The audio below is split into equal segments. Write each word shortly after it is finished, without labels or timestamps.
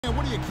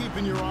what are you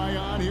keeping your eye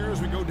on here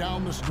as we go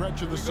down the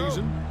stretch of the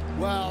season?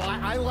 Well,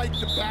 I like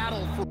the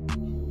battle for...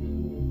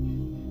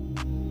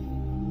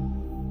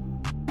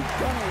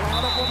 Done a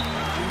lot of them.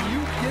 When you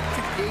get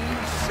to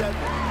Game 7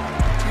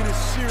 in a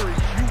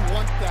series, you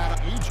want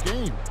that each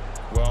game.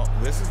 Well,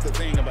 this is the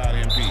thing about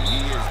MP. He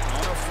is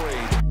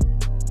unafraid.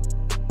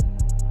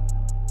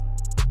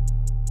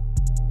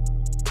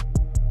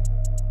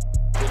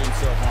 Put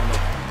himself on the...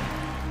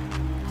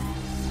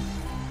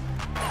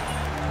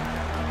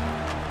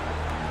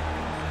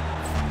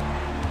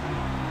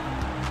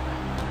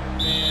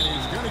 And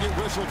he's going to get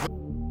whistled for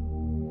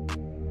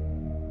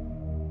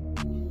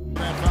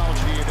that foul.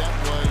 Gee, that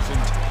was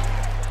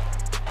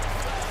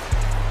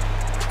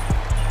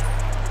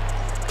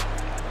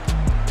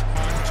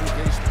on two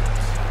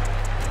basements.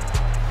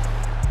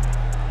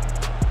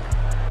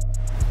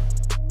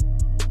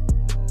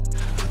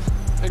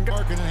 And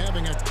Garkin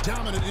having a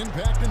dominant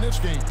impact in this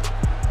game.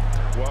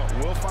 Well,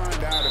 we'll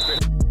find out if they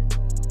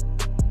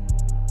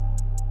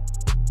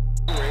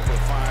were able to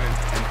find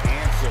an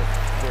answer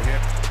for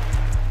him.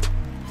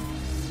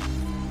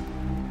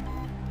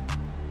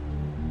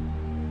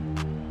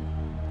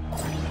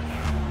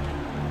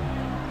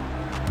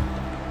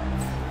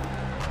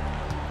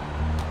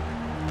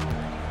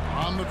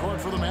 On the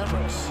court for the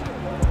Mavericks.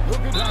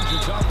 Luka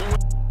Doncic out there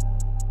with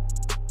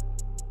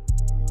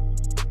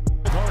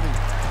Harden.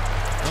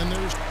 And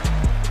there's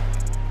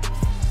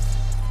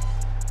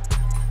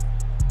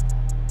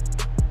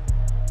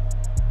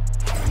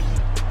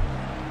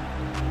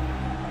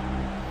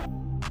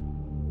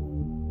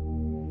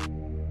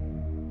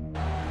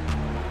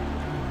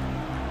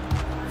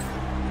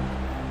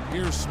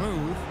here's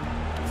Smooth.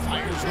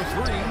 Fires the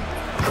three.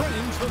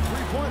 Drains the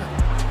three-pointer.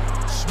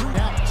 Smooth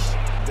Dallas.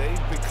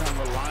 They've become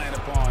reliant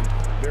upon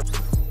their